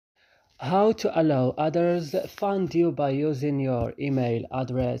How to allow others find you by using your email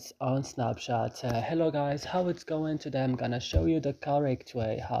address on Snapchat. Hello guys, how it's going today? I'm gonna show you the correct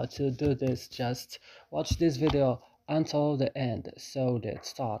way how to do this. Just watch this video until the end. So let's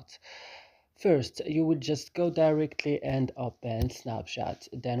start. First, you will just go directly and open Snapchat.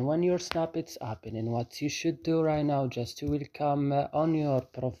 Then when your snap is opening, what you should do right now, just you will come on your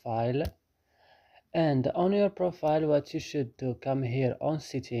profile, and on your profile what you should do, come here on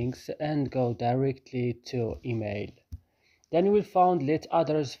settings and go directly to email. Then you will find let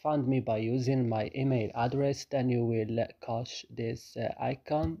others find me by using my email address. Then you will catch this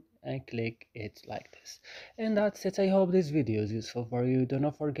icon and click it like this. And that's it. I hope this video is useful for you. Do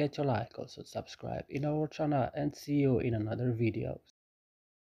not forget to like, also subscribe in our channel, and see you in another videos.